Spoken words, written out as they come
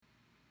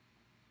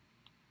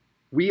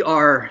We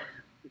are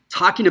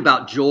talking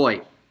about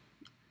joy,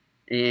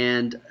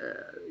 and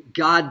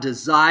God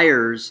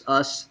desires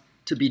us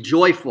to be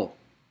joyful.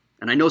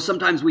 And I know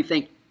sometimes we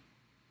think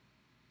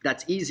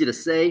that's easy to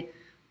say,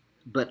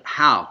 but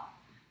how?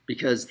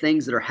 Because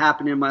things that are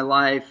happening in my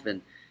life,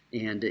 and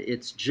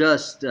it's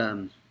just,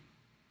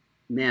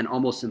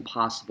 almost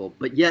impossible.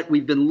 But yet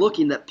we've been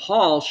looking that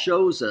Paul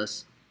shows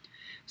us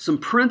some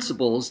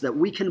principles that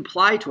we can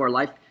apply to our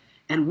life,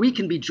 and we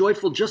can be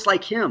joyful just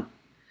like him.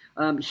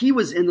 He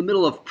was in the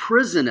middle of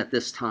prison at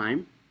this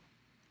time,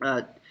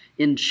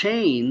 in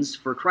chains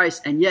for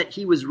Christ, and yet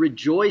he was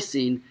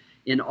rejoicing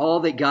in all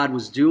that God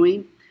was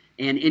doing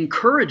and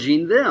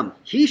encouraging them.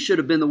 He should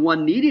have been the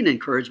one needing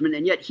encouragement,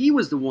 and yet he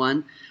was the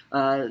one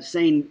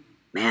saying,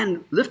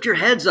 man, lift your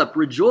heads up,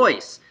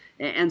 rejoice.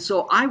 And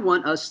so I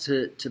want us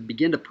to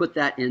begin to put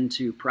that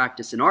into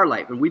practice in our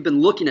life. And we've been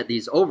looking at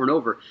these over and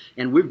over,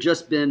 and we've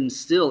just been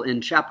still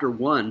in chapter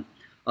 1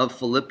 of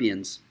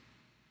Philippians.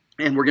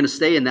 And we're going to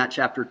stay in that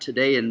chapter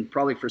today and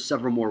probably for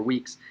several more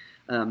weeks.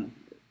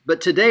 But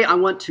today I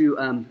want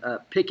to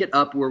pick it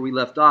up where we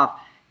left off,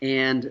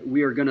 and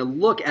we are going to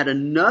look at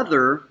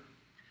another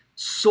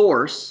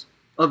source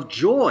of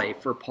joy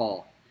for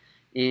Paul.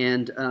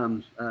 And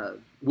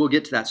we'll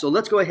get to that. So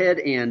let's go ahead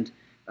and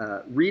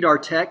read our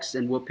text,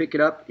 and we'll pick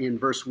it up in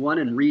verse 1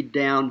 and read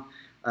down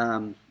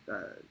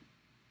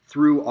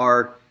through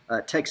our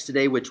text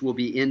today, which will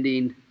be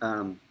ending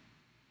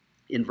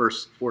in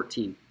verse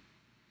 14.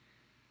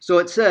 So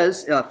it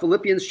says,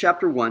 Philippians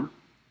chapter 1,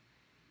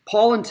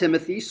 Paul and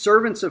Timothy,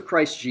 servants of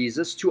Christ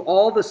Jesus, to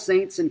all the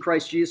saints in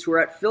Christ Jesus who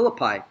are at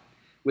Philippi,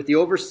 with the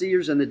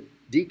overseers and the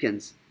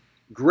deacons,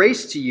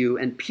 grace to you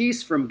and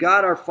peace from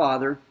God our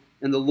Father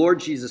and the Lord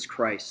Jesus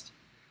Christ.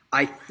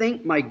 I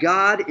thank my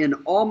God in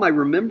all my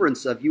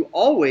remembrance of you,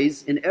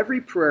 always in every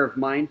prayer of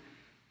mine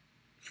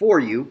for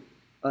you,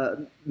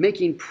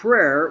 making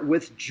prayer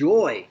with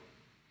joy,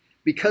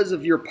 because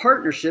of your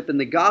partnership in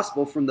the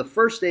gospel from the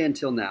first day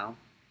until now.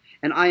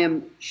 And I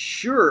am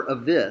sure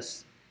of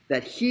this,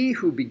 that he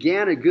who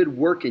began a good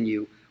work in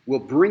you will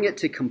bring it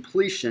to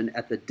completion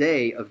at the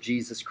day of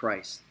Jesus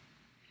Christ.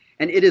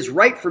 And it is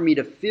right for me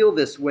to feel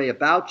this way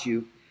about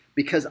you,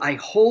 because I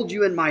hold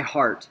you in my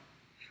heart.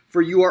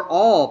 For you are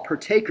all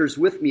partakers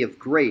with me of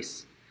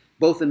grace,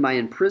 both in my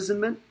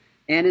imprisonment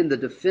and in the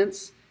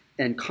defense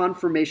and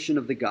confirmation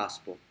of the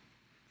gospel.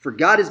 For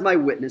God is my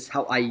witness,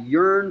 how I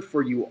yearn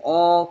for you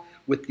all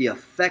with the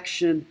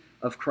affection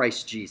of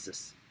Christ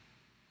Jesus.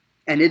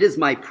 And it is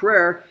my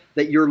prayer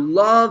that your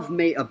love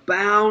may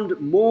abound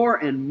more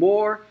and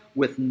more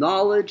with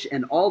knowledge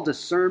and all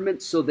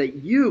discernment, so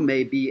that you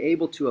may be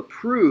able to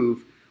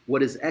approve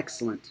what is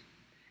excellent,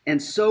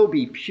 and so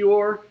be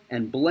pure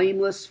and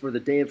blameless for the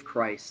day of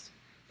Christ,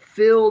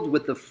 filled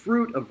with the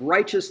fruit of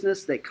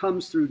righteousness that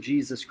comes through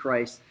Jesus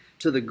Christ,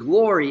 to the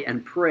glory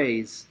and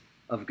praise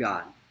of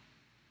God.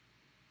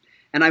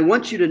 And I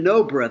want you to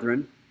know,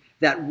 brethren,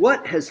 that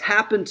what has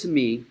happened to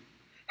me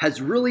has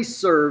really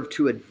served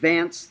to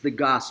advance the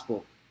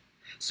gospel,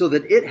 so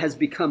that it has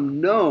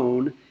become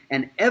known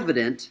and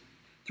evident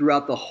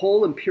throughout the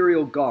whole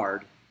imperial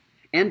guard,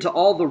 and to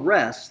all the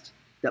rest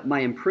that my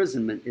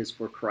imprisonment is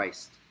for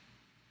Christ.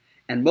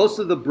 And most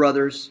of the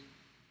brothers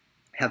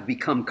have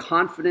become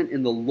confident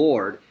in the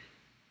Lord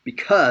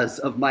because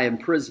of my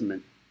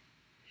imprisonment,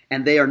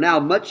 and they are now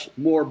much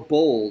more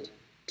bold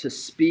to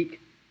speak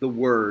the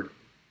word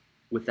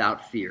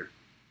without fear.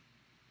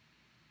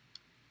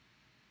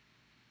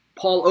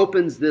 Paul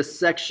opens this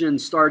section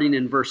starting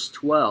in verse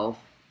 12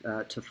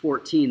 to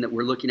 14 that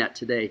we're looking at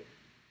today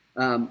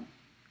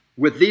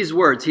with these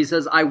words. He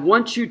says, I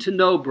want you to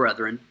know,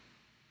 brethren,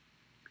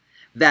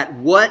 that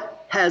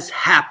what has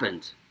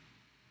happened,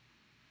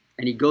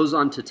 and he goes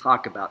on to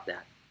talk about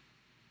that.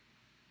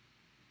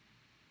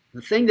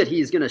 The thing that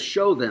he's going to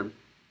show them,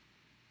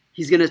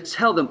 he's going to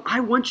tell them, I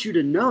want you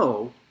to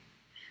know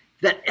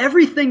that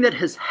everything that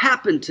has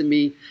happened to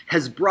me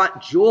has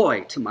brought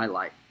joy to my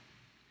life.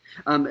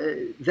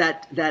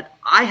 That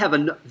I have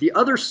the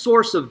other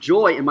source of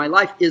joy in my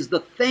life is the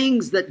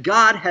things that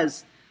God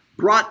has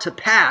brought to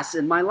pass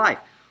in my life.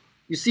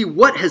 You see,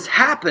 what has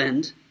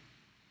happened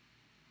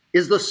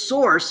is the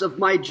source of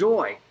my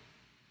joy.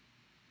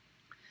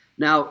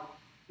 Now,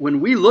 when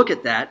we look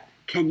at that,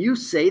 can you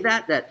say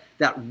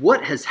that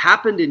what has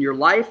happened in your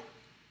life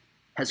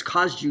has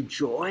caused you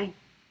joy?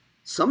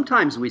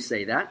 Sometimes we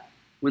say that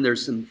when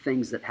there's some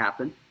things that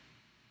happen.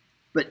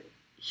 But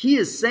he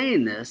is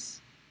saying this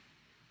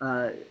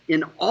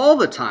in all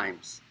the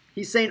times.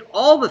 He's saying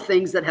all the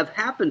things that have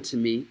happened to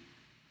me,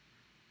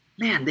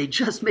 man, they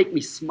just make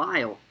me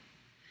smile.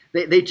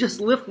 They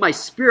just lift my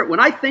spirit. When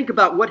I think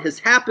about what has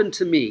happened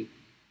to me,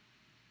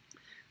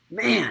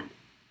 man,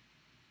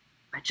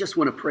 I just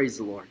want to praise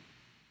the Lord.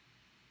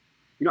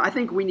 You know, I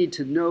think we need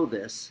to know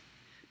this,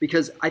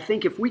 because I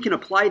think if we can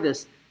apply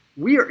this,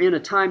 we are in a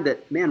time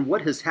that, man,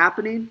 what is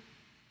happening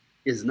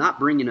is not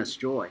bringing us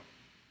joy.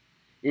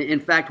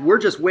 In fact, we're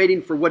just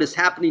waiting for what is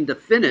happening to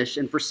finish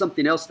and for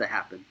something else to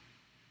happen.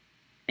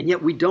 And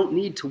yet we don't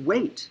need to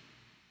wait.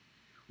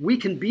 we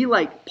can be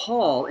like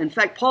Paul. In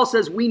fact, Paul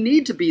says we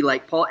need to be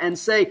like Paul and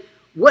say,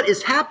 what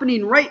is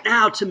happening right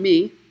now to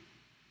me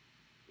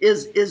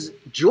is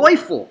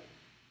joyful.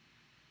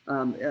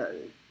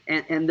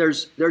 And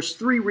there's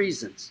three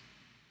reasons.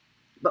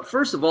 But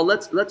first of all,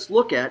 let's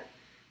look at,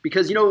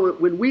 because,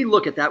 when we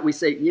look at that, we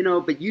say,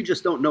 but you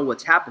just don't know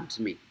what's happened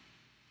to me.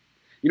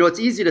 It's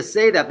easy to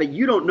say that, but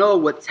you don't know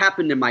what's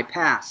happened in my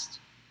past.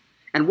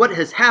 And what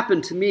has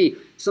happened to me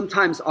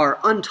sometimes are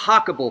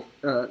untalkable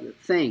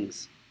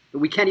things that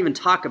we can't even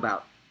talk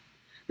about.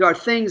 There are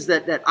things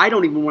that I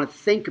don't even want to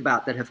think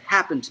about that have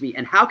happened to me.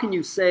 And how can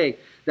you say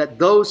that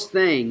those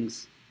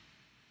things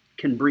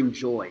can bring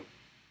joy?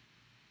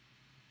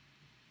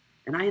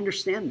 And I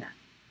understand that.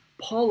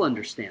 Paul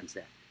understands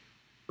that.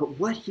 But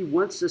what he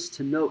wants us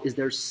to know is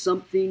there's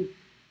something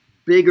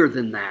bigger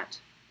than that.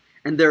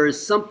 And there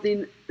is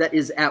something that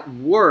is at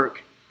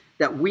work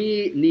that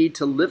we need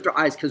to lift our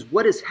eyes, because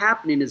what is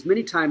happening is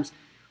many times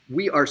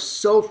we are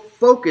so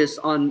focused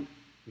on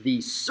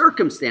the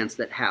circumstance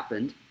that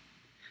happened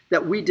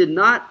that we did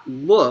not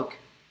look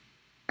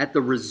at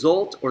the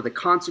result or the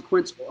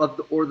consequence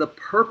or the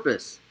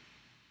purpose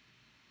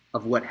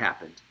of what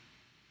happened.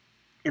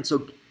 And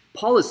so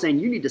Paul is saying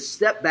you need to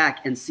step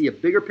back and see a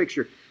bigger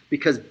picture,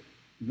 because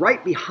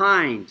right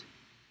behind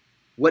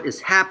what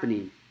is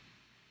happening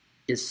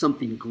is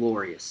something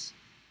glorious.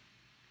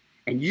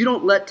 And you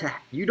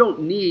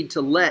don't need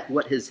to let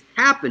what is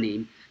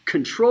happening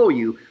control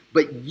you,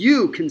 but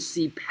you can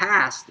see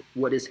past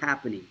what is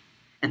happening.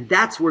 And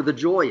that's where the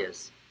joy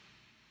is.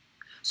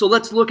 So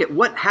let's look at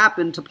what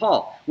happened to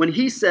Paul. When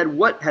he said,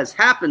 what has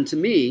happened to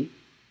me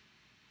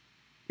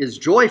is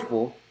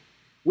joyful,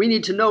 we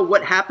need to know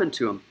what happened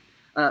to him.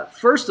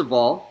 First of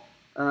all,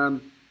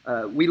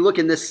 we look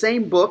in this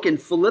same book in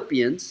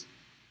Philippians.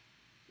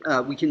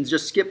 We can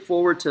just skip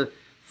forward to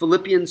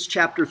Philippians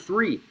chapter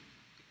 3.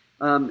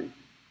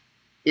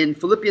 In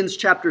Philippians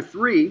chapter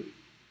 3,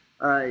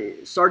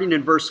 starting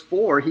in verse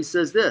 4, he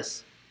says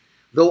this: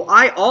 though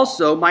I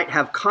also might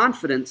have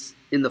confidence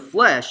in the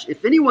flesh,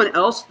 if anyone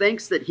else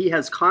thinks that he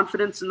has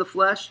confidence in the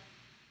flesh,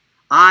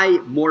 I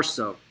more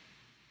so.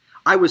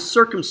 I was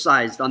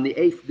circumcised on the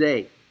 8th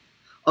day.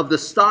 Of the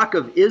stock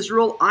of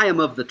Israel, I am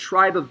of the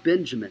tribe of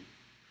Benjamin.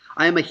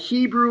 I am a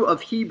Hebrew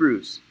of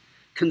Hebrews.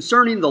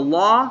 Concerning the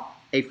law,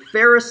 a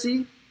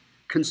Pharisee.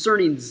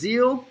 Concerning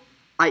zeal,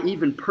 I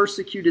even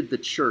persecuted the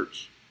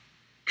church.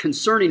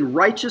 Concerning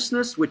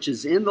righteousness, which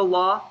is in the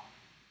law,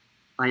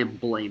 I am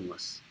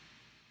blameless.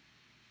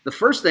 The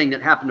first thing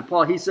that happened to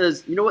Paul, he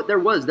says, you know what, there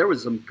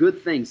was some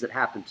good things that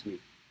happened to me.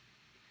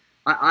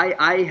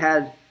 I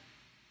had,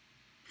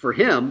 for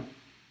him,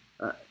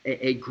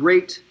 a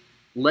great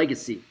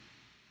legacy.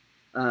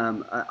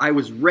 I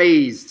was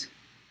raised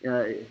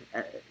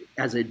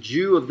as a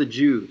Jew of the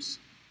Jews.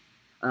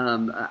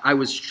 I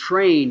was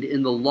trained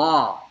in the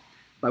law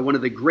by one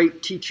of the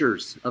great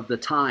teachers of the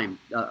time,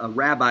 a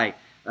rabbi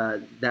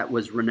that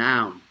was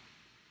renowned.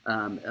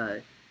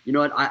 You know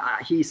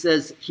what? He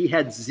says he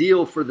had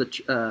zeal for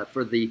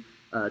the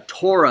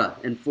Torah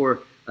and for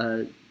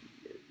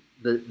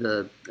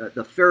the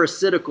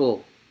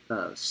Pharisaical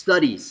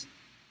studies,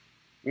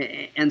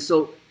 and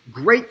so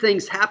great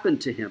things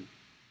happened to him.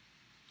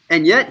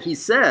 And yet he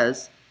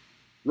says,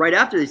 right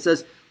after he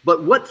says,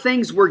 "But what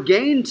things were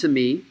gained to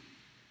me,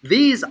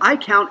 these I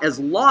count as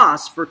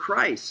loss for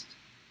Christ.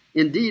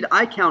 Indeed,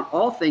 I count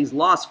all things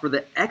lost for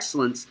the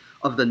excellence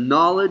of the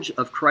knowledge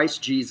of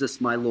Christ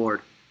Jesus my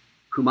Lord,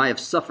 whom I have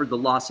suffered the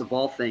loss of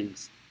all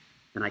things,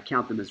 and I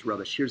count them as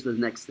rubbish." Here's the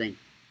next thing.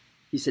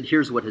 He said,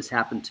 here's what has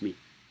happened to me.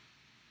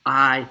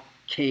 I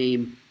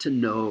came to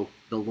know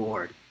the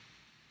Lord.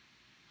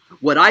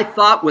 What I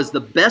thought was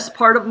the best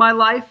part of my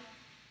life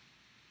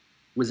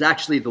was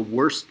actually the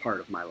worst part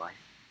of my life.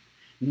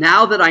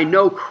 Now that I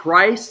know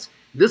Christ,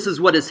 this is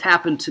what has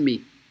happened to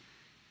me.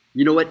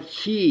 You know what?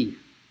 He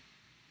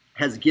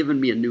has given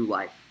me a new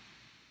life.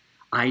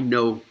 I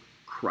know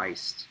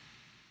Christ.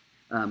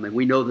 And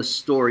we know the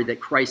story that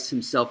Christ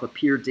himself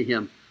appeared to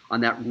him on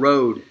that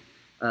road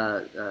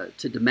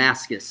to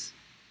Damascus.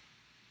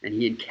 And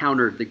he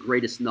encountered the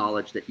greatest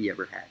knowledge that he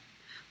ever had.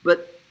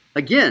 But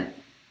again,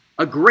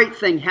 a great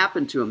thing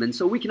happened to him. And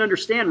so we can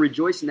understand,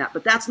 rejoice in that.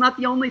 But that's not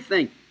the only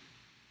thing.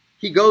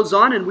 He goes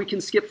on, and we can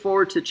skip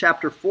forward to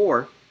chapter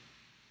 4.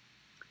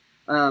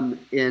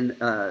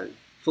 In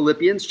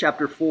Philippians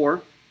chapter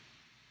 4.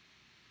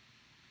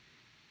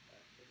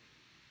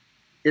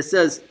 It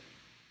says,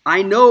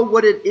 I know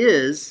what it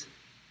is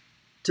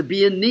to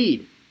be in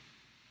need.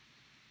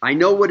 I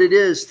know what it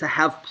is to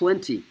have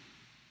plenty.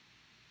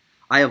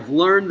 I have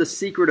learned the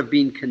secret of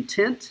being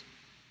content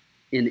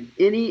in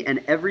any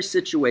and every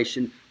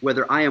situation,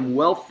 whether I am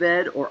well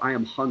fed or I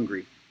am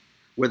hungry,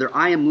 whether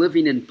I am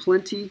living in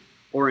plenty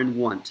or in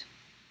want.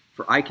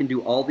 For I can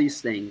do all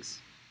these things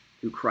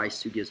through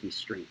Christ who gives me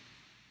strength.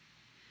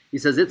 He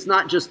says it's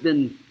not just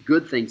been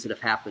good things that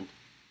have happened.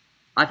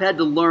 I've had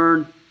to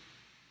learn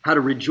how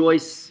to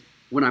rejoice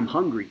when I'm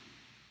hungry.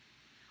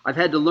 I've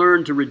had to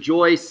learn to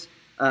rejoice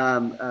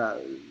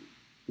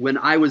when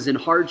I was in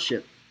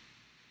hardship.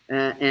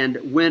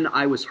 and when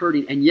I was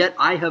hurting. And yet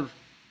I have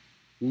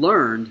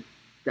learned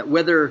that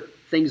whether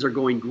things are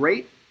going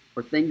great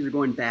or things are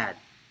going bad,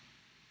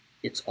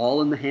 it's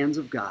all in the hands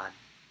of God.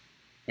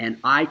 And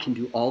I can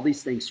do all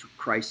these things through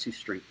Christ who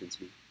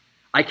strengthens me.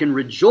 I can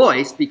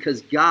rejoice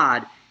because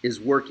God is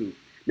working.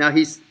 Now,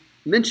 he's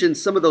mentioned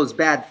some of those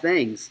bad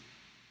things.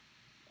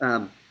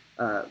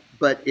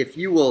 But if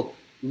you will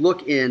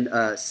look in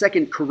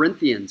 2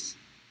 Corinthians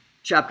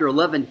chapter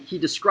 11, he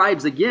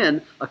describes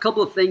again a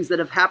couple of things that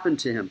have happened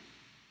to him.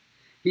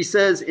 He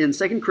says in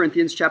 2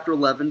 Corinthians chapter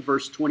 11,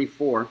 verse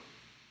 24,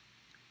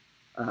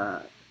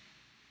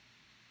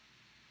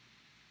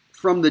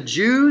 from the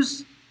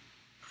Jews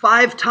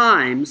 5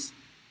 times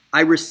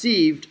I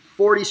received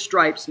 40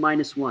 stripes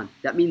minus 1.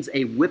 That means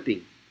a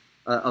whipping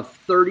of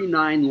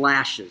 39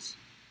 lashes.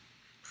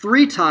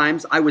 3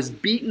 times I was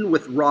beaten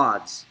with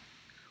rods.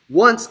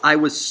 Once I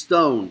was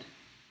stoned,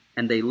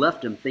 and they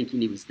left him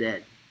thinking he was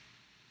dead.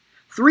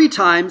 3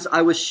 times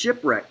I was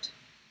shipwrecked.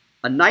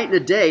 A night and a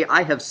day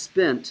I have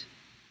spent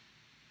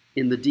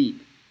in the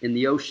deep, in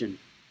the ocean.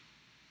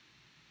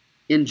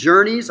 In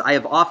journeys I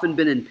have often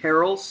been in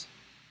perils,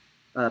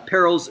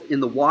 perils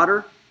in the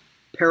water,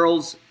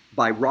 perils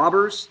by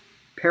robbers,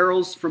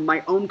 perils from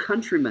my own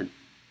countrymen.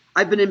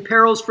 I've been in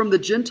perils from the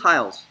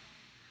Gentiles.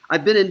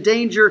 I've been in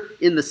danger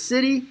in the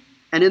city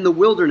and in the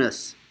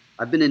wilderness.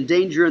 I've been in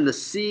danger in the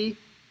sea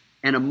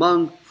and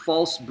among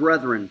false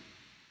brethren.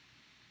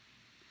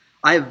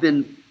 I have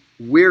been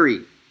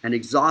weary and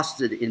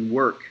exhausted in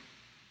work.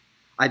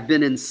 I've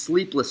been in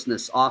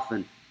sleeplessness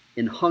often,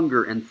 in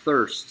hunger and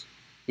thirst,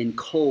 in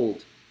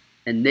cold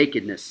and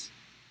nakedness.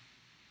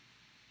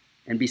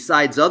 And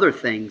besides other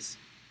things,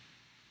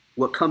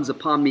 what comes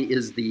upon me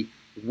is the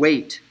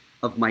weight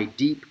of my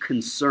deep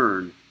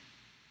concern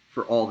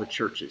for all the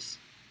churches.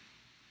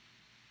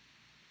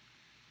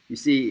 You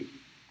see,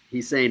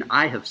 he's saying,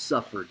 I have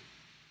suffered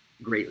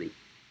greatly.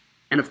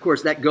 And of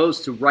course, that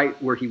goes to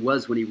right where he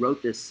was when he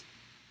wrote this.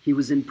 He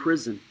was in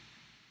prison,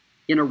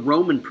 in a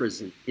Roman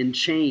prison, in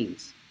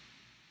chains.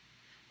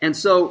 And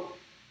so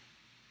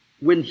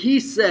when he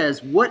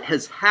says, what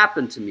has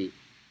happened to me,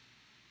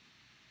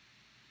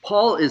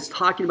 Paul is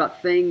talking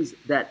about things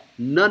that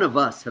none of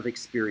us have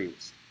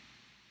experienced.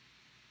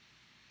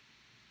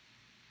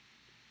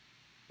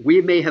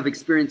 We may have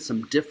experienced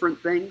some different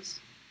things,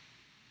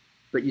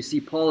 but you see,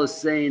 Paul is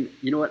saying,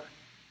 you know what?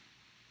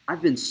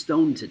 I've been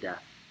stoned to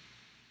death.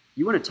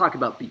 You want to talk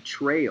about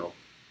betrayal?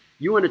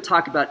 You want to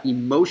talk about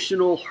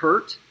emotional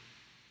hurt?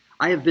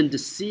 I have been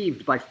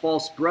deceived by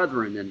false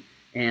brethren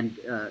and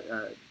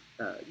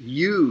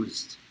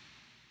used.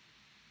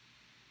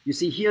 You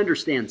see, he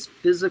understands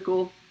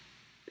physical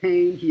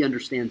pain. He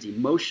understands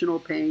emotional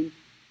pain.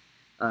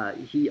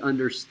 He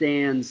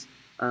understands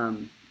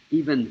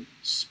even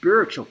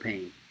spiritual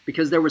pain,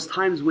 because there was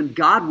times when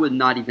God would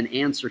not even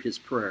answer his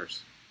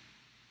prayers.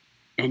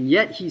 And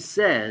yet he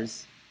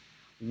says,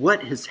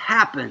 what has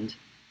happened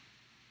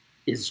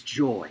is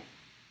joy.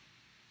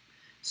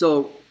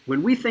 So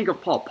when we think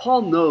of Paul,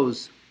 Paul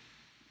knows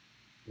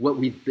what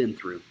we've been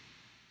through.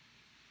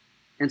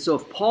 And so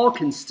if Paul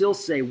can still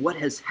say what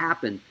has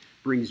happened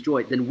brings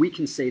joy, then we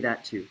can say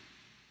that too,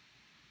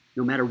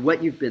 no matter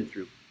what you've been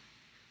through.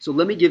 So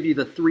let me give you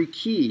the 3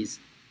 keys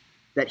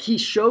that he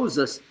shows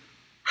us.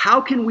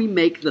 How can we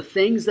make the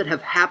things that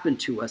have happened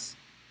to us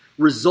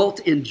result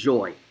in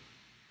joy?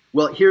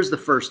 Well, here's the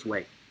first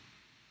way.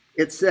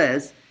 It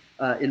says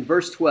in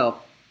verse 12,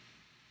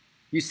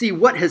 you see,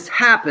 what has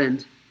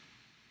happened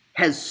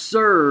has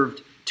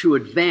served to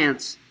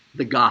advance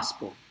the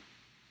gospel.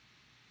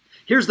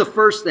 Here's the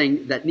first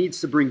thing that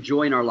needs to bring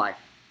joy in our life,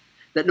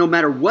 that no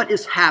matter what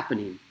is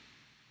happening,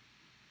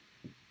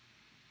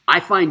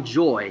 I find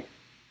joy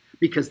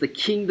because the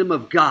kingdom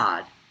of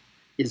God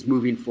is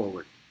moving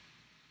forward.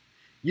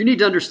 You need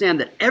to understand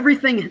that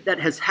everything that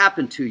has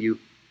happened to you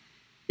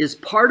is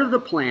part of the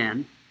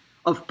plan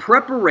of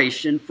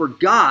preparation for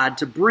God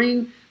to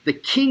bring the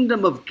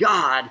kingdom of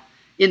God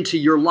into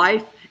your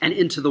life and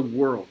into the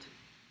world.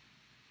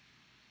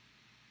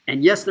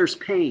 And yes, there's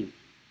pain.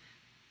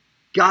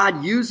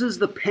 God uses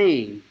the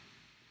pain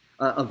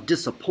of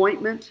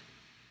disappointment,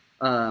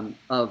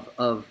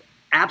 of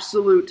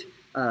absolute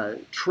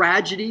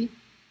tragedy,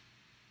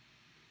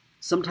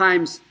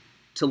 sometimes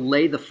to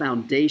lay the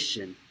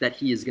foundation that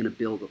he is going to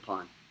build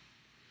upon.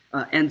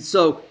 And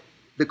so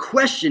the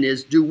question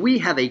is, do we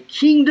have a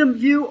kingdom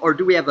view or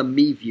do we have a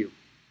me view?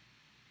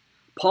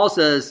 Paul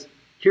says,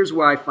 here's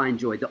where I find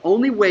joy. The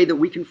only way that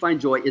we can find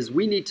joy is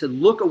we need to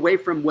look away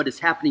from what is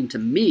happening to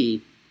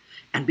me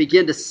and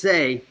begin to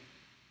say,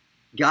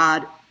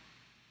 God,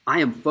 I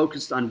am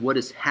focused on what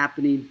is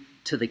happening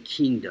to the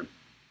kingdom.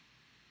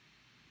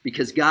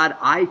 Because God,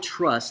 I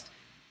trust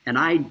and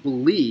I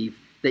believe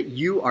that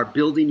you are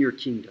building your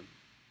kingdom.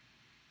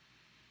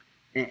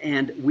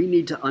 And we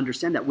need to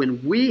understand that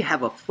when we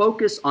have a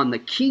focus on the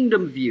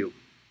kingdom view,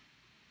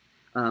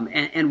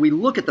 and we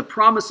look at the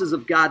promises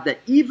of God, that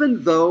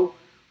even though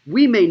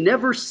we may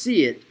never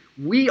see it,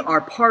 we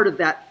are part of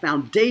that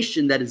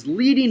foundation that is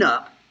leading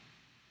up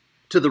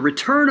to the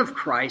return of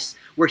Christ,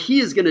 where he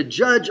is going to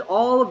judge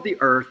all of the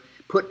earth,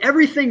 put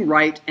everything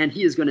right, and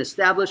he is going to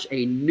establish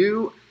a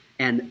new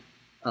and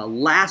a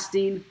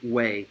lasting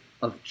way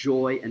of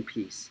joy and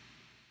peace.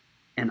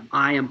 And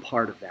I am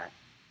part of that.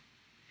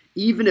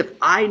 Even if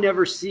I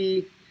never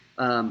see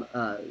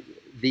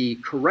the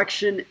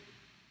correction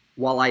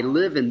while I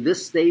live in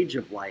this stage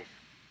of life,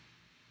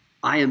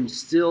 I am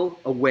still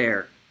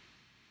aware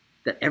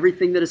that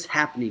everything that is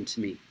happening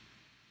to me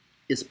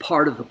is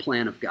part of the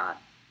plan of God.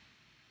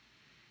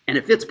 And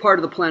if it's part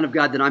of the plan of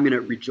God, then I'm going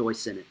to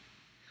rejoice in it.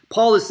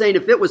 Paul is saying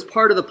if it was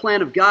part of the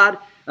plan of God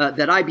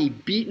that I be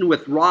beaten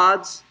with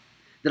rods,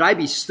 that I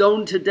be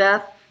stoned to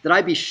death, that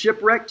I be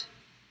shipwrecked,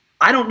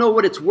 I don't know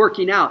what it's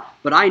working out,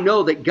 but I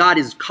know that God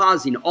is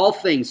causing all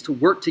things to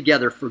work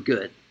together for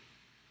good.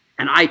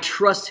 And I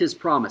trust his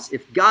promise.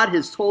 If God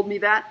has told me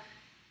that,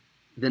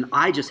 then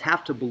I just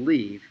have to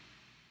believe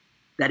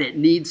that it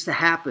needs to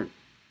happen.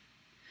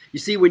 You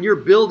see, when you're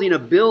building a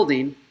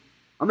building,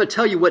 I'm going to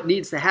tell you what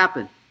needs to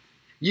happen.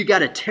 You got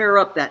to tear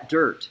up that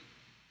dirt.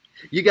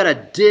 You got to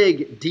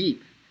dig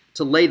deep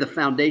to lay the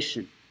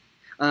foundation.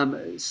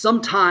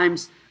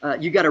 Sometimes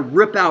you got to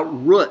rip out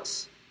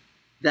roots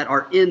that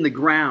are in the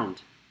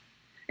ground.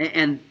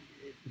 And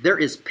there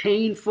is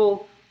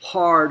painful,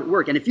 hard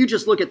work. And if you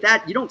just look at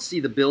that, you don't see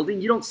the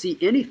building. You don't see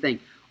anything.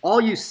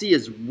 All you see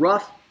is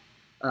rough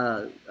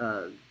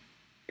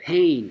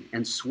pain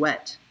and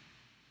sweat.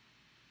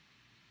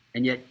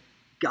 And yet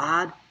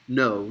God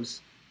knows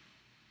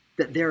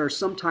that there are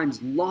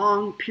sometimes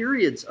long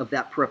periods of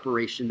that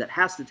preparation that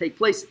has to take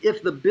place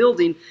if the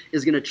building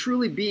is going to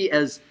truly be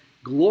as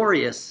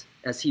glorious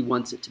as he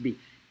wants it to be.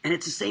 And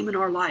it's the same in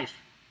our life.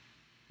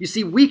 You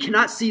see, we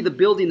cannot see the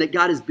building that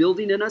God is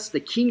building in us,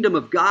 the kingdom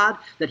of God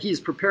that he is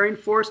preparing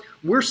for us.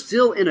 We're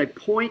still in a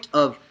point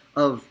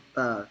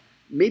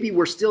maybe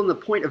we're still in the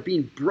point of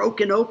being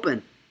broken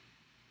open,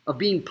 of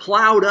being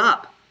plowed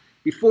up.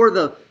 Before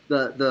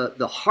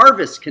the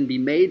harvest can be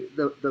made,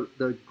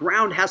 the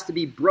ground has to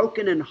be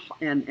broken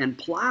and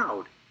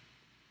plowed.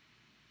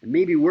 And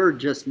maybe we're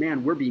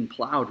being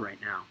plowed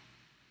right now.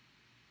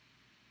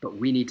 But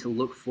we need to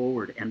look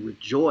forward and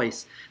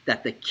rejoice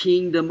that the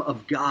kingdom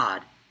of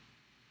God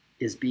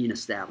is being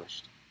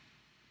established.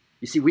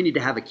 You see, we need to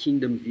have a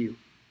kingdom view.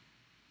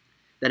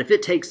 That if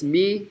it takes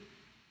me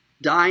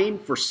dying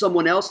for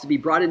someone else to be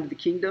brought into the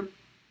kingdom,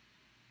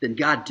 then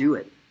God do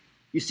it.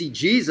 You see,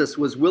 Jesus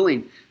was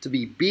willing to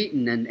be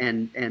beaten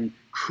and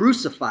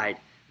crucified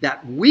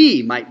that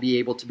we might be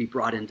able to be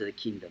brought into the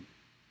kingdom.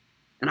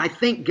 And I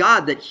thank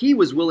God that he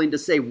was willing to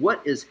say,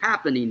 what is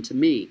happening to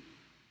me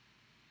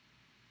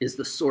is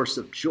the source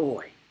of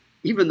joy,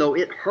 even though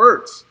it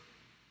hurts.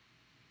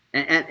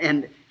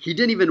 And he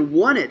didn't even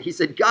want it. He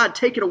said, God,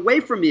 take it away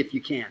from me if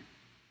you can.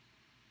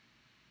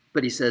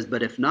 But he says,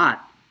 but if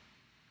not,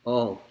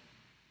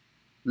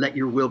 let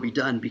your will be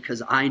done,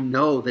 because I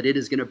know that it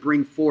is going to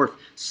bring forth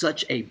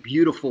such a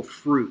beautiful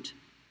fruit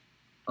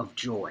of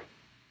joy.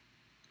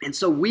 And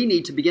so we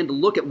need to begin to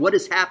look at what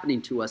is happening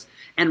to us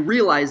and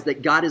realize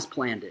that God has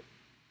planned it.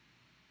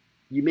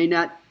 You may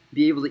not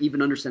be able to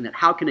even understand that.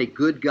 How can a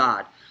good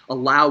God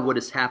allow what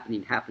is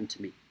happening happen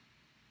to me?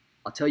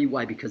 I'll tell you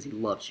why, because he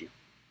loves you.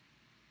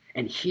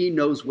 And he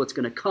knows what's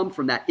going to come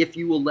from that if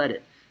you will let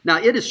it. Now,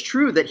 it is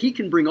true that he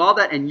can bring all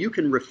that and you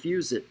can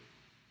refuse it.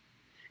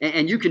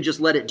 And you can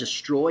just let it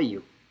destroy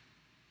you.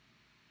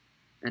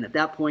 And at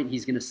that point,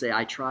 he's going to say,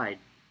 I tried.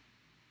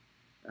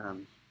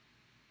 And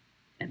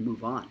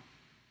move on.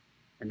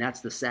 And that's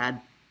the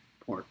sad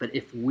part. But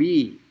if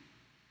we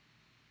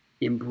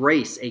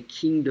embrace a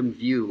kingdom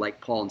view,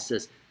 like Paul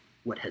says,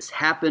 what has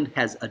happened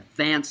has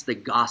advanced the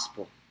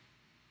gospel.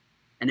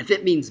 And if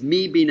it means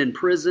me being in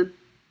prison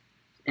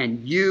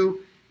and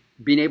you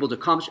being able to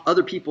accomplish,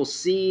 other people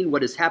seeing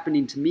what is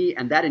happening to me,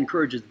 and that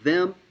encourages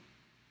them,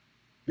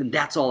 then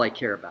that's all I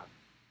care about.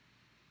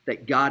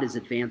 That God is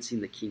advancing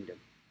the kingdom.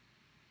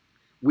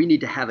 We need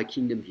to have a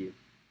kingdom view.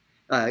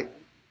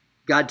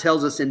 God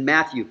tells us in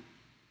Matthew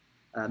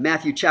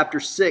chapter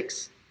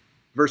 6,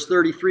 verse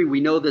 33, we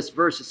know this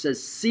verse. It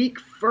says, seek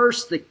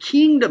first the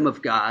kingdom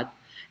of God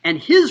and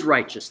his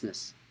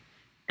righteousness,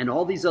 and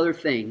all these other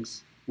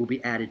things will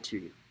be added to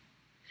you.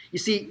 You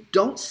see,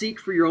 don't seek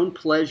for your own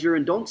pleasure,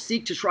 and don't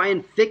seek to try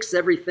and fix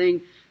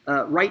everything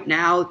right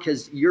now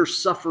because you're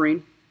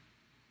suffering.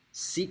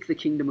 Seek the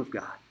kingdom of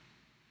God.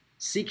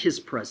 Seek his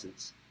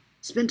presence.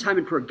 Spend time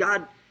in prayer.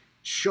 God,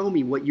 show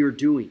me what you're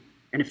doing.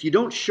 And if you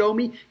don't show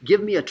me,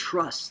 give me a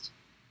trust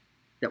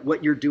that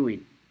what you're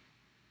doing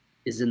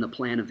is in the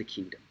plan of the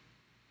kingdom.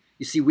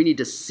 You see, we need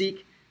to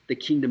seek the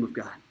kingdom of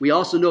God. We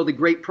also know the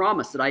great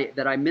promise that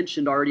I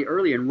mentioned already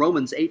earlier in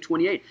Romans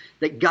 8:28,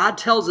 that God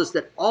tells us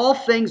that all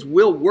things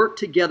will work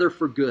together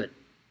for good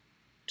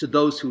to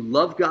those who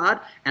love God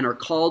and are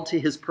called to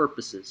his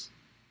purposes.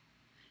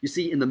 You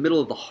see, in the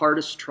middle of the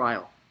hardest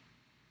trial,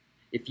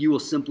 if you will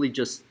simply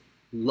just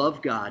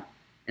love God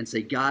and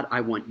say, God,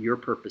 I want your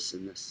purpose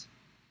in this.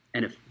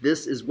 And if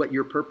this is what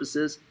your purpose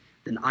is,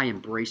 then I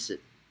embrace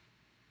it.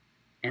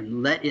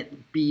 and let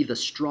it be the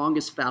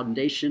strongest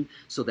foundation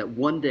so that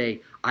one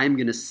day I'm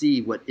going to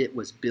see what it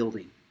was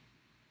building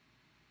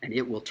and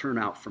it will turn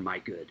out for my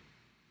good.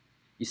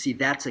 You see,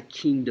 that's a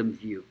kingdom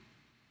view.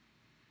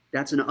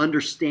 That's an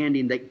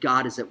understanding that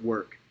God is at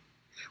work.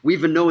 We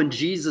even know in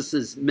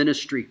Jesus'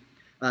 ministry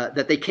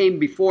that they came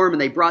before him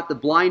and they brought the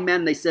blind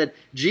man and they said,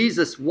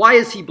 Jesus, why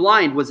is he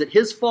blind? Was it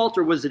his fault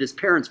or was it his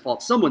parents'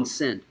 fault? Someone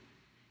sinned.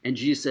 And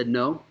Jesus said,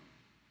 no.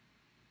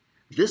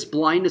 This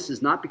blindness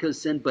is not because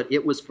of sin, but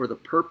it was for the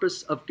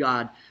purpose of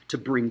God to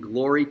bring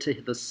glory to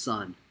the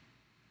Son.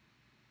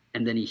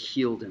 And then he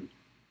healed him.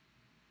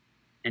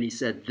 And he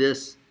said,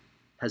 this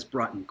has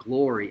brought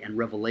glory and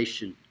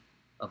revelation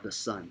of the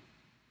Son.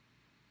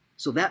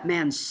 So that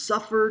man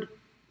suffered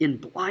in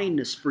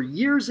blindness for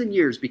years and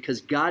years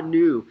because God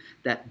knew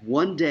that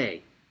one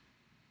day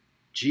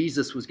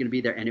Jesus was going to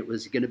be there and it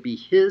was going to be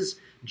his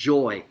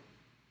joy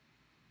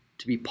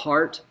to be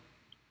part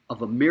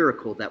of a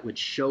miracle that would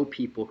show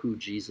people who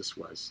Jesus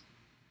was.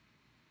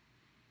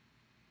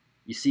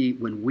 You see,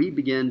 when we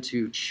begin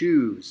to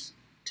choose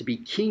to be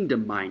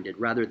kingdom-minded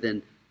rather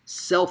than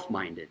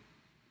self-minded,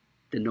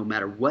 then no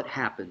matter what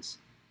happens,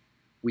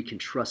 we can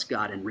trust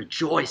God and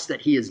rejoice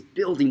that he is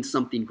building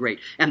something great.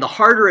 And the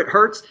harder it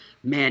hurts,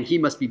 man, he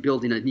must be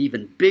building an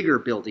even bigger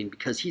building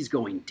because he's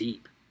going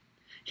deep.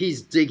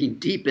 He's digging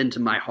deep into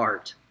my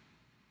heart.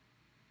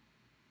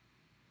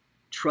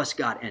 Trust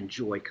God and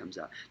joy comes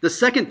out. The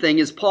second thing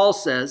is Paul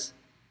says,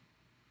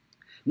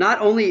 not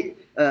only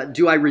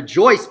do I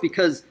rejoice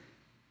because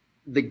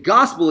the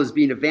gospel is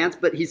being advanced,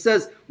 but he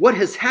says what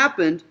has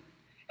happened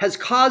has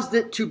caused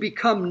it to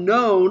become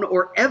known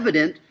or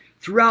evident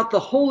throughout the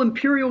whole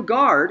imperial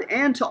guard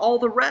and to all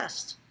the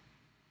rest,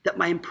 that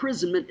my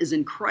imprisonment is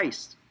in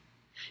Christ.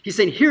 He's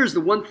saying, here's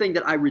the one thing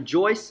that I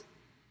rejoice,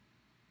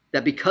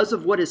 that because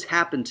of what has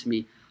happened to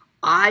me,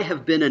 I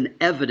have been an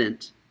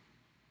evident,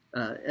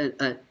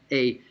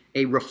 a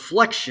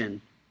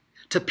reflection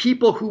to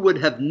people who would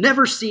have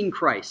never seen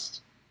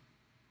Christ.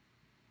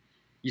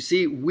 You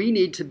see, we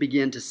need to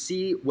begin to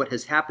see what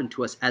has happened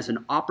to us as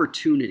an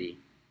opportunity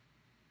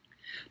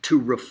to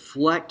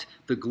reflect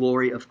the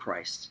glory of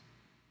Christ.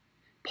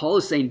 Paul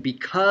is saying,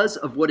 because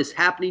of what is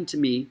happening to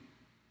me,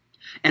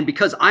 and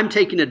because I'm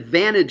taking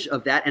advantage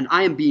of that, and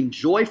I am being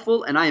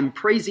joyful, and I am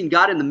praising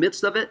God in the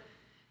midst of it,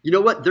 you know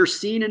what? They're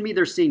seeing in me,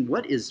 they're seeing,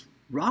 what is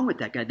wrong with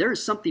that guy? There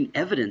is something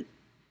evident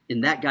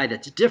in that guy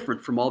that's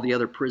different from all the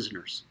other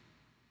prisoners.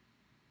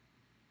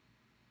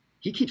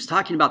 He keeps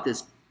talking about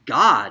this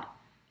God,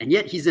 and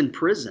yet he's in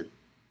prison.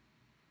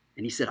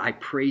 And he said, I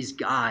praise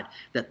God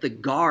that the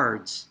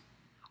guards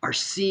are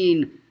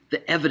seeing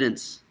the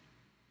evidence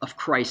of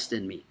Christ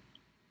in me.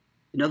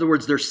 In other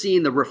words, they're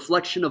seeing the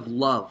reflection of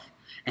love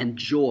and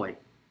joy.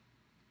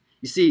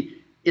 You see,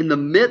 in the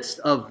midst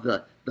of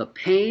the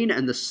pain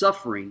and the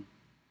suffering,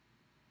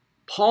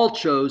 Paul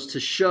chose to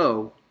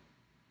show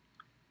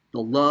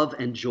the love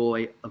and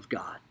joy of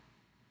God,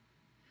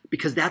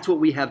 because that's what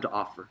we have to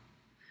offer.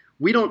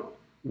 We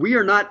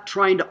are not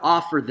trying to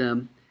offer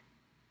them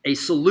a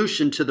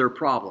solution to their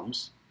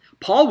problems.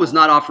 Paul was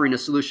not offering a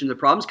solution to the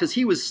problems because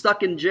he was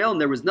stuck in jail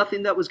and there was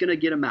nothing that was going to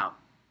get him out.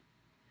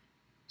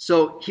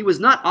 So he was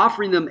not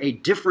offering them a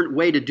different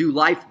way to do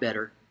life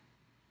better.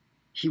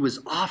 He was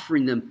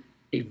offering them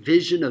a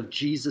vision of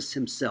Jesus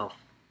himself,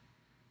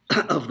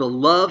 of the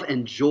love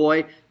and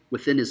joy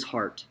within his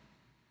heart.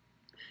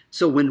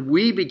 So when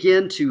we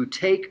begin to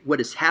take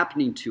what is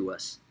happening to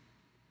us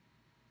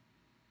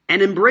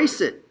and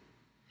embrace it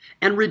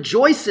and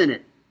rejoice in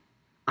it,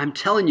 I'm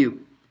telling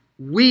you,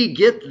 we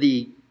get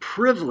the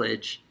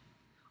privilege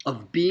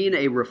of being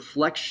a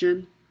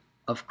reflection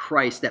of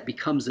Christ that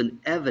becomes an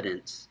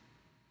evidence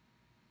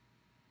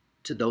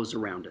to those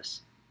around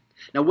us.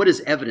 Now, what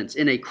is evidence?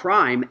 In a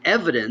crime,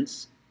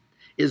 evidence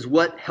is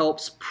what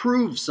helps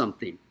prove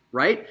something,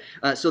 right?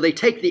 So they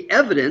take the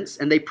evidence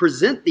and they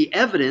present the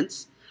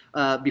evidence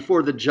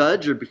before the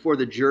judge or before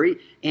the jury,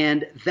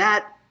 and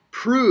that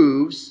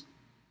proves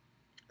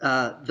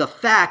the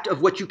fact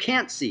of what you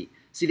can't see.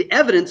 See, the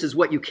evidence is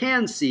what you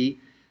can see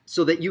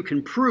so that you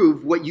can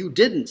prove what you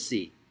didn't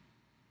see.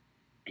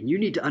 And you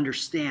need to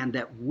understand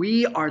that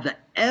we are the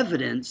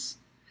evidence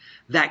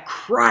that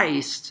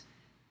Christ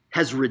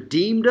has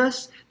redeemed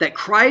us, that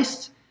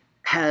Christ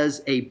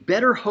has a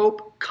better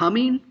hope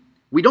coming.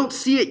 We don't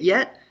see it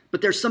yet,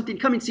 but there's something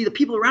coming. See, the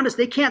people around us,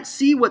 they can't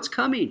see what's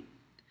coming.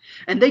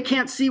 And they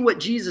can't see what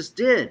Jesus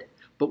did.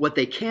 But what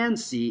they can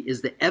see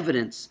is the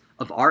evidence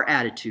of our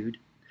attitude,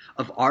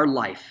 of our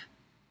life.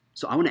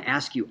 So I want to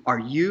ask you, are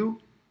you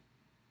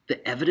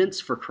the evidence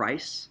for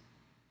Christ?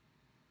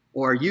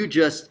 Or are you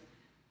just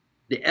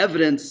the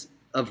evidence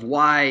of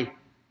why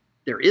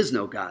there is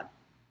no God?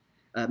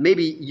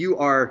 Maybe you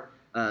are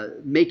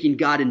making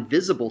God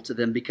invisible to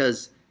them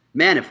because,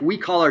 man, if we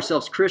call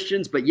ourselves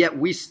Christians, but yet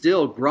we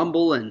still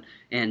grumble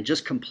and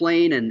just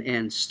complain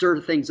and stir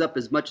things up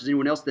as much as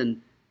anyone else,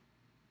 then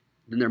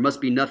there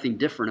must be nothing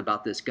different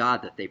about this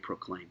God that they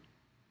proclaim.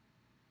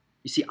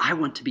 You see, I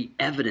want to be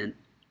evident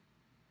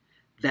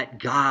that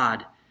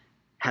God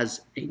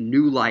has a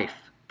new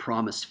life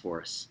promised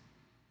for us.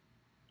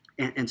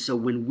 And so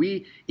when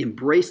we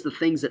embrace the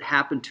things that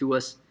happen to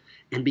us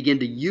and begin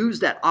to use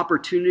that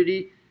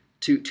opportunity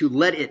to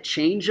let it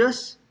change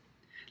us,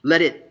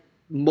 let it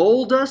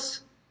mold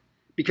us,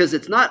 because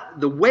it's not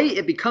the way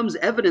it becomes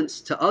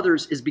evidence to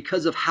others is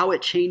because of how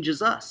it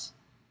changes us.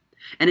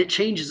 And it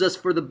changes us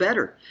for the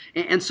better.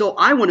 And so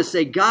I want to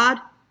say, God,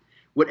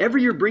 whatever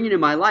you're bringing in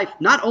my life,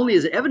 not only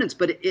is it evidence,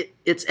 but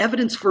it's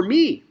evidence for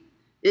me.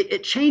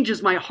 It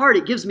changes my heart.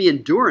 It gives me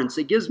endurance.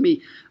 It gives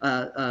me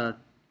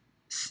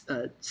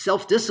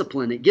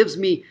self-discipline. It gives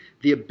me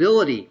the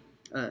ability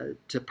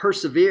to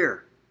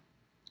persevere.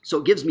 So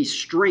it gives me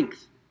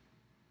strength.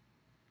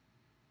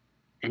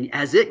 And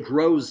as it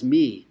grows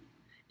me,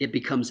 it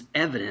becomes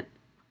evident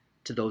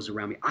to those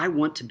around me. I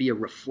want to be a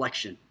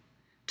reflection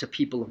to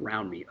people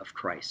around me of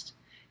Christ.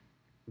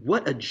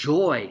 What a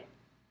joy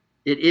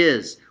it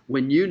is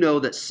when you know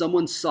that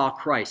someone saw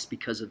Christ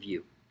because of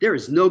you. There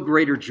is no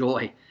greater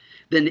joy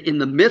than in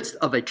the midst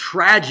of a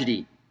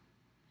tragedy,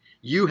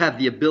 you have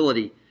the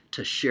ability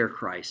to share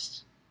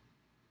Christ.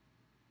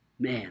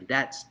 Man,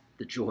 that's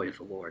the joy of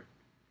the Lord,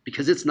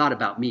 because it's not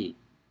about me.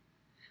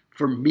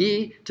 For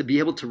me to be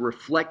able to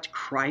reflect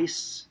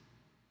Christ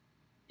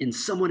in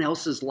someone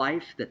else's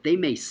life, that they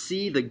may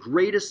see the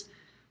greatest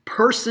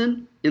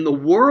person in the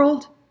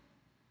world,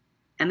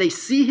 and they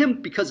see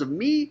him because of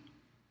me,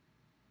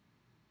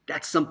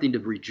 that's something to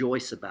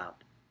rejoice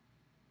about.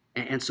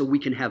 And so we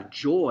can have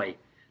joy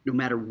no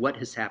matter what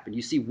has happened.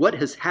 You see, what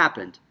has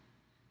happened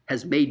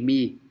has made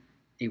me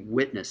a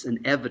witness, an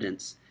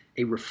evidence,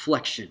 a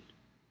reflection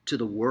to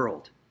the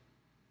world.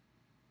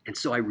 And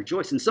so I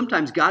rejoice. And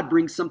sometimes God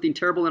brings something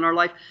terrible in our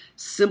life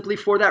simply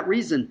for that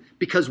reason,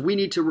 because we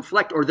need to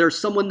reflect, or there's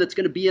someone that's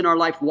going to be in our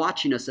life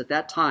watching us at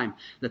that time,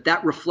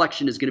 that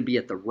reflection is going to be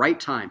at the right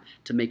time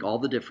to make all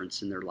the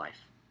difference in their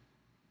life.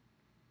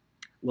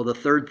 Well, the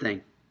third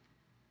thing,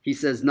 he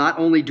says, not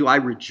only do I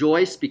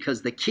rejoice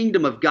because the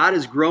kingdom of God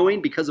is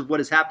growing because of what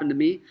has happened to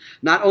me,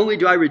 not only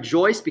do I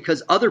rejoice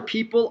because other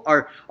people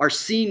are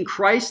seeing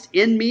Christ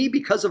in me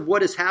because of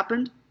what has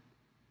happened,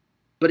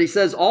 but he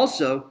says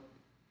also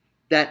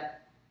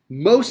that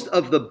most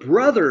of the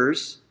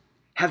brothers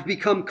have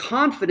become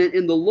confident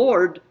in the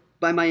Lord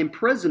by my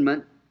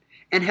imprisonment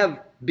and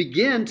have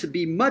begun to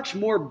be much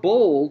more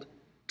bold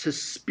to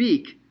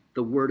speak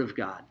the word of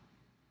God.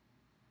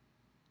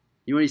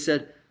 You know what he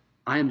said?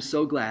 I am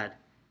so glad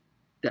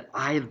that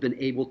I have been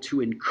able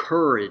to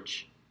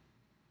encourage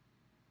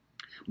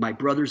my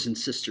brothers and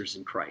sisters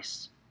in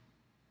Christ.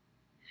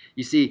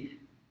 You see,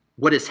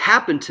 what has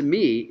happened to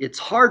me, it's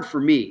hard for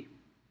me,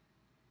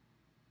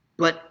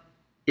 but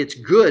it's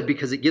good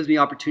because it gives me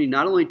opportunity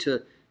not only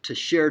to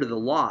share to the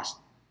lost,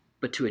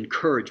 but to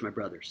encourage my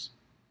brothers.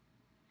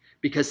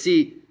 Because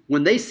see,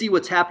 when they see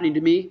what's happening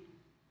to me,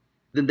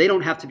 then they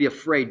don't have to be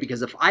afraid,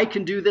 because if I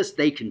can do this,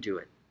 they can do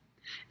it.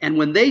 And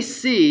when they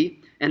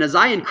see, and as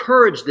I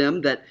encourage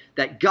them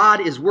that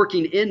God is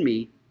working in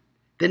me,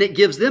 then it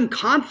gives them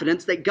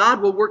confidence that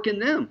God will work in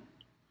them.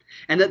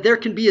 And that there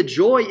can be a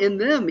joy in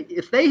them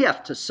if they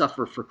have to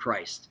suffer for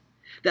Christ.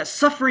 That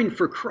suffering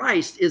for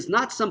Christ is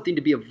not something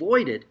to be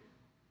avoided,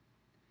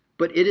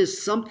 but it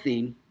is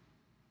something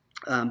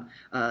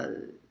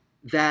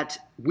that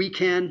we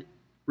can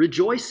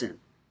rejoice in.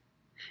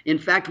 In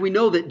fact, we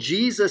know that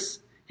Jesus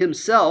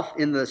himself,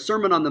 in the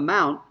Sermon on the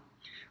Mount,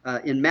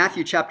 in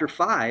Matthew chapter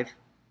 5,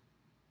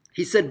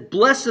 he said,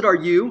 "Blessed are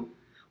you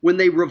when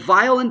they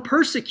revile and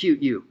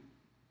persecute you,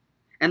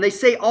 and they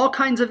say all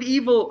kinds of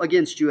evil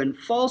against you and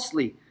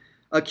falsely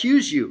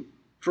accuse you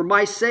for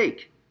my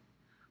sake.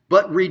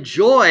 But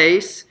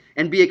rejoice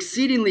and be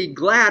exceedingly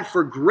glad,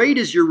 for great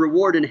is your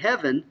reward in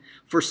heaven,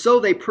 for so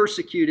they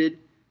persecuted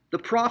the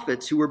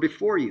prophets who were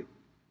before you."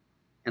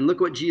 And look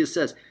what Jesus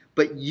says,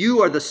 "But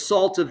you are the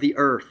salt of the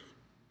earth.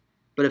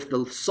 But if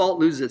the salt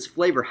loses its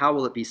flavor, how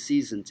will it be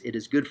seasoned? It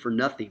is good for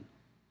nothing.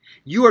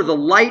 You are the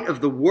light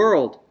of the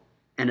world,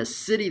 and a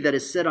city that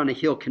is set on a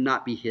hill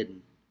cannot be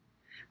hidden.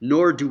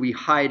 Nor do we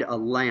hide a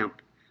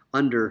lamp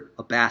under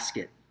a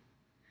basket.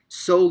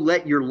 So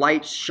let your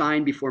light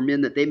shine before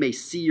men, that they may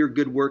see your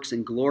good works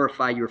and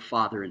glorify your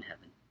Father in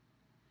heaven."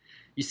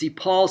 You see,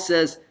 Paul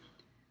says,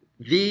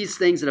 these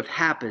things that have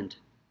happened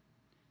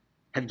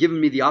have given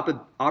me the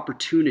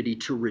opportunity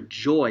to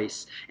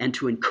rejoice and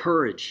to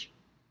encourage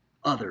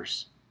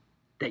others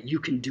that you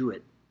can do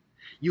it.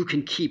 You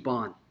can keep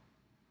on.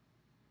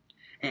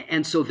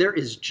 And so there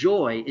is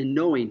joy in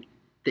knowing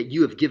that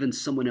you have given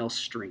someone else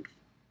strength.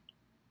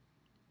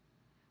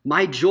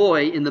 My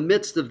joy in the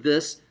midst of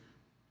this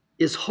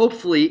is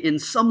hopefully in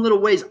some little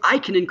ways I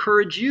can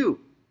encourage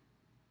you.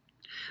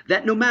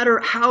 That no matter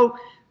how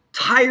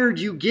tired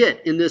you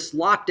get in this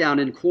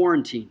lockdown and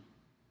quarantine,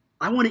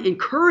 I want to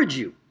encourage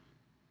you.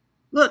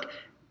 Look,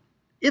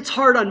 it's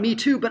hard on me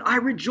too, but I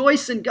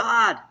rejoice in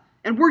God,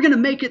 and we're going to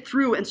make it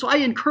through. And so I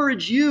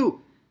encourage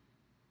you,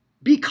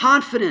 be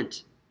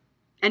confident.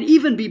 And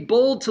even be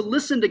bold to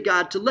listen to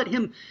God, to let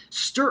him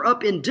stir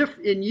up in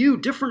you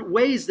different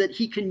ways that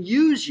he can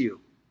use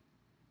you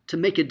to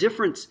make a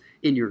difference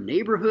in your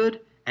neighborhood,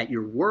 at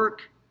your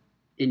work,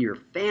 in your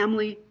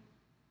family.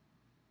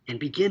 and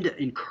begin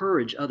to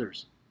encourage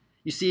others.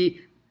 You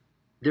see,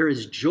 there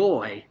is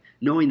joy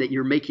knowing that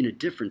you're making a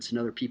difference in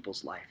other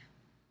people's life.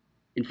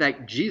 In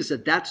fact, Jesus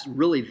said that's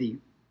really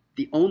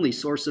the only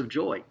source of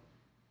joy.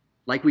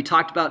 Like we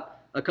talked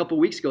about a couple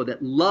weeks ago,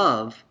 that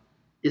love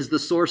is the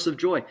source of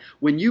joy.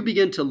 When you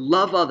begin to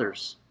love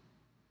others,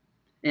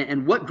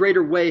 and what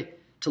greater way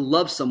to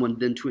love someone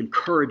than to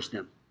encourage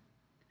them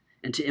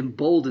and to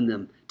embolden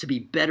them to be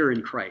better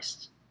in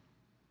Christ?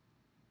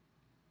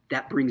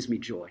 That brings me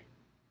joy.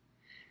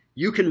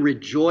 You can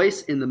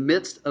rejoice in the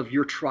midst of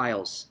your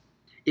trials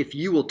if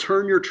you will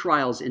turn your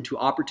trials into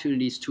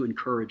opportunities to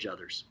encourage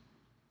others.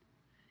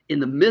 In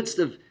the midst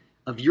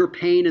of your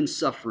pain and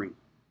suffering,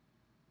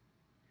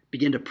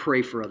 begin to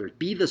pray for others.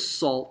 Be the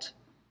salt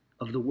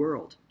of the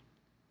world.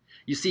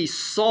 You see,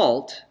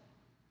 salt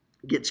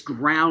gets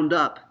ground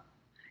up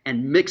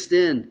and mixed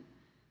in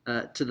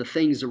to the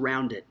things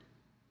around it.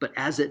 But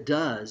as it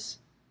does,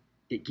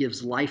 it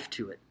gives life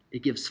to it.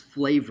 It gives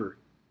flavor.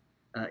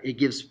 It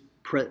gives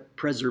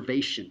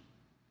preservation.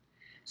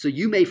 So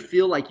you may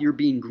feel like you're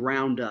being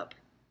ground up,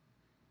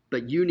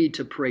 but you need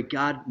to pray,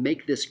 God,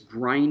 make this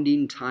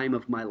grinding time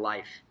of my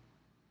life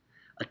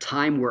a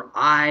time where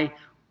I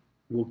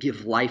will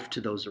give life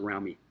to those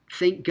around me.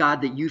 Thank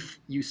God that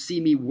you see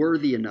me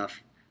worthy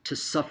enough to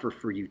suffer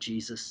for you,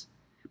 Jesus.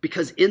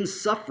 Because in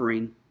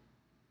suffering,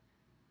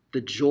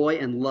 the joy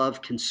and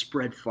love can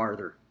spread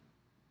farther.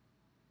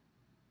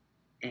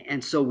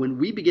 And so when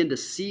we begin to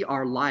see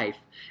our life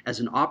as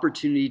an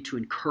opportunity to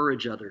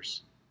encourage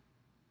others,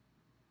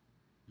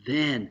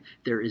 then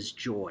there is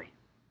joy.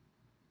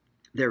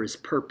 There is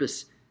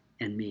purpose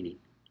and meaning.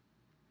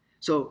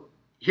 So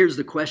here's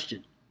the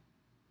question.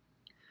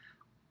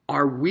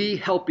 Are we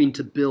helping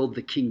to build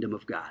the kingdom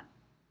of God?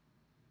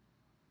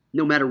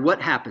 No matter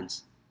what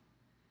happens.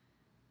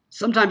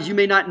 Sometimes you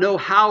may not know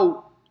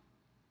how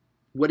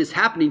what is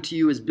happening to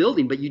you is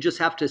building, but you just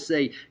have to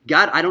say,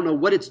 God, I don't know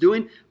what it's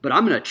doing, but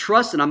I'm going to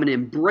trust and I'm going to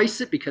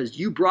embrace it because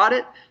you brought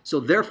it. So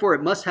therefore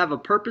it must have a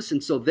purpose.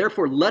 And so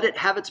therefore let it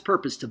have its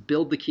purpose to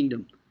build the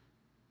kingdom.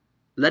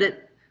 Let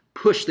it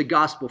push the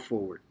gospel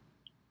forward.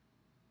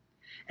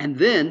 And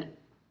then,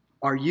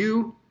 are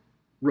you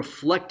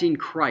reflecting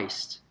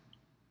Christ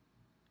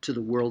to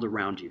the world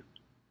around you?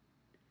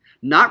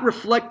 Not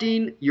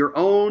reflecting your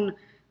own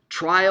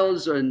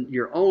trials and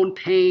your own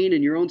pain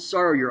and your own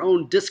sorrow, your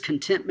own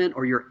discontentment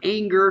or your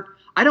anger.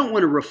 I don't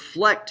want to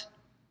reflect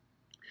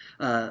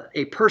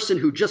a person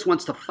who just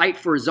wants to fight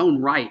for his own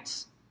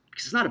rights,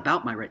 because it's not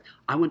about my rights.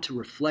 I want to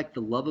reflect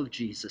the love of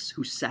Jesus,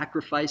 who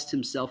sacrificed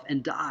himself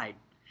and died.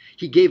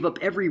 He gave up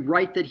every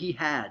right that he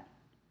had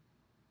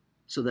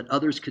so that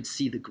others could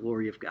see the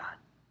glory of God.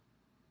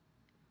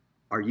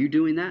 Are you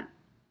doing that?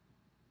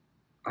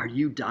 Are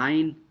you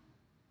dying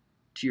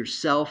to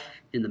yourself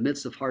in the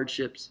midst of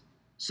hardships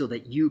so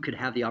that you could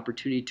have the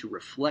opportunity to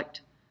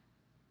reflect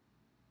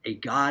a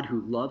God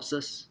who loves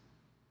us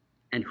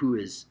and who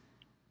is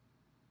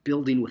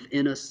building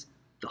within us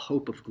the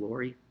hope of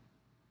glory?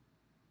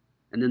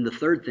 And then the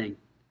third thing,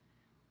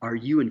 are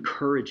you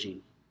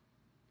encouraging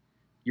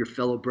your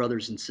fellow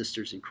brothers and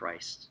sisters in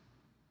Christ?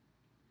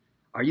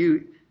 Are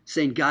you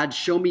saying, God,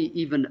 show me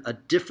even a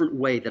different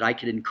way that I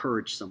could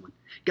encourage someone?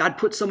 God,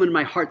 put someone in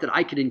my heart that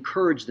I could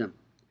encourage them.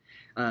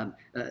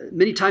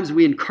 Many times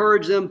we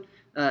encourage them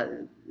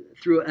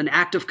through an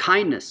act of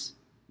kindness.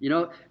 You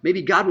know,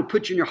 maybe God would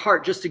put you in your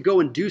heart just to go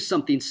and do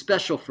something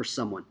special for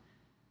someone,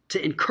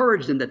 to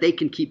encourage them that they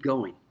can keep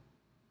going.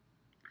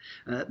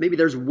 Maybe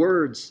there's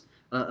words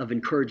of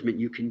encouragement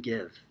you can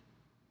give.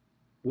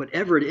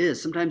 Whatever it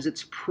is, sometimes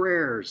it's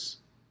prayers.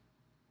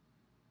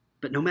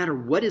 But no matter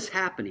what is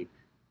happening,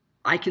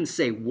 I can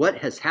say what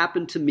has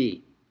happened to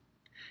me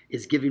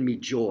is giving me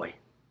joy,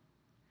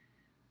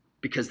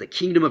 because the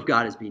kingdom of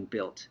God is being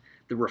built.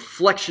 The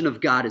reflection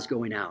of God is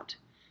going out,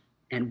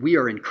 and we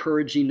are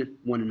encouraging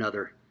one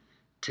another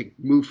to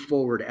move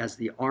forward as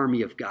the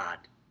army of God,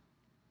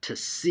 to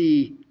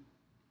see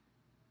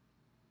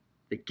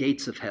the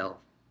gates of hell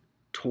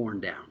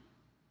torn down.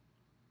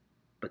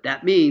 But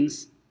that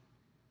means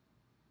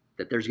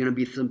that there's going to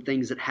be some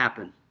things that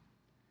happen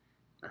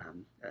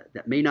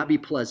that may not be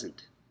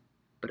pleasant,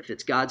 but if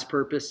it's God's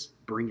purpose,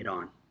 bring it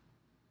on.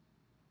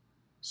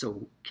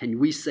 So can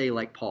we say,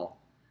 like Paul,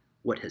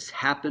 what has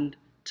happened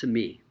to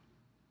me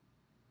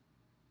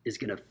is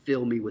going to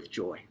fill me with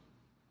joy.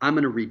 I'm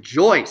going to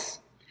rejoice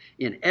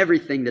in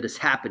everything that is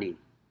happening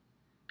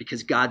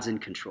because God's in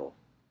control.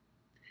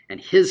 And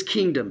his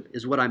kingdom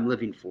is what I'm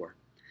living for.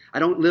 I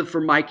don't live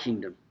for my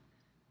kingdom.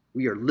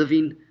 We are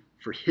living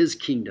for his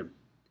kingdom.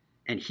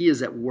 And he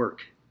is at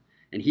work.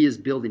 And he is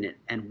building it.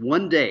 And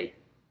one day,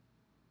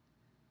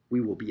 we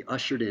will be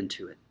ushered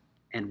into it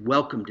and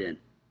welcomed in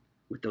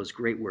with those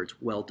great words,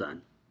 well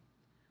done,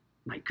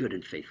 my good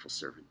and faithful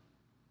servant.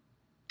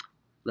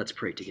 Let's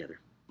pray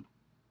together.